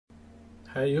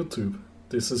Hi YouTube,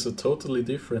 this is a totally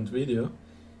different video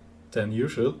than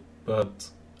usual, but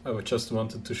I just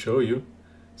wanted to show you.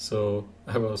 So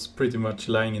I was pretty much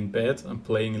lying in bed and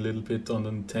playing a little bit on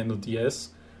the Nintendo DS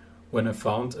when I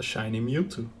found a shiny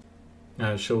Mewtwo.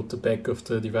 I showed the back of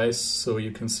the device so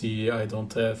you can see I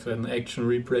don't have an action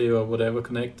replay or whatever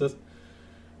connected,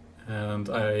 and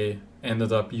I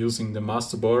ended up using the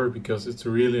Master Ball because it's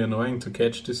really annoying to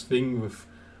catch this thing with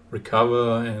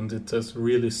recover, and it has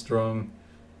really strong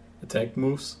attack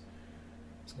moves.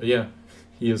 So yeah,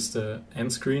 here's the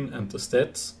end screen and the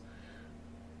stats.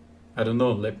 I don't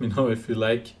know, let me know if you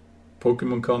like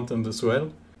Pokemon content as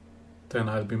well. Then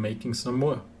I'll be making some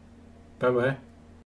more. Bye bye.